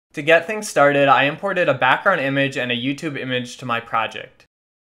To get things started, I imported a background image and a YouTube image to my project.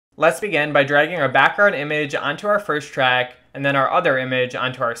 Let's begin by dragging our background image onto our first track and then our other image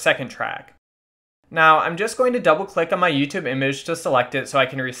onto our second track. Now, I'm just going to double click on my YouTube image to select it so I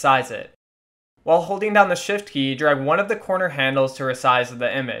can resize it. While holding down the Shift key, drag one of the corner handles to resize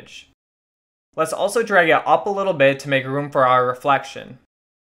the image. Let's also drag it up a little bit to make room for our reflection.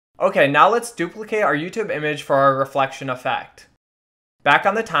 Okay, now let's duplicate our YouTube image for our reflection effect. Back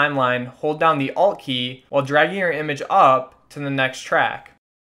on the timeline, hold down the Alt key while dragging your image up to the next track.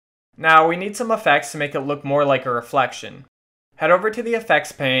 Now we need some effects to make it look more like a reflection. Head over to the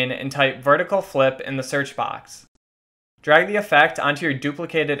effects pane and type vertical flip in the search box. Drag the effect onto your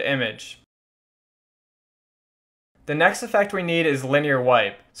duplicated image. The next effect we need is linear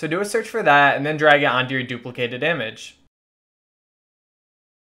wipe, so do a search for that and then drag it onto your duplicated image.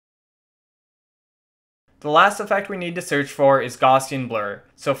 The last effect we need to search for is Gaussian blur,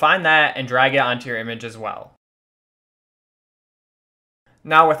 so find that and drag it onto your image as well.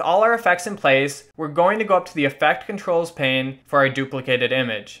 Now with all our effects in place, we're going to go up to the Effect Controls pane for our duplicated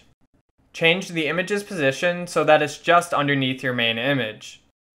image. Change the image's position so that it's just underneath your main image.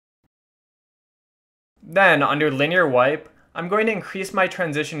 Then, under Linear Wipe, I'm going to increase my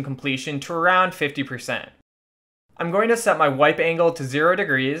transition completion to around 50%. I'm going to set my wipe angle to 0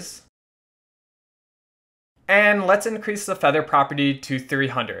 degrees, and let's increase the feather property to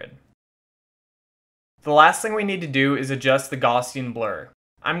 300. The last thing we need to do is adjust the Gaussian blur.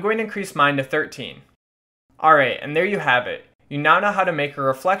 I'm going to increase mine to 13. Alright, and there you have it. You now know how to make a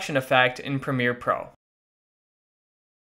reflection effect in Premiere Pro.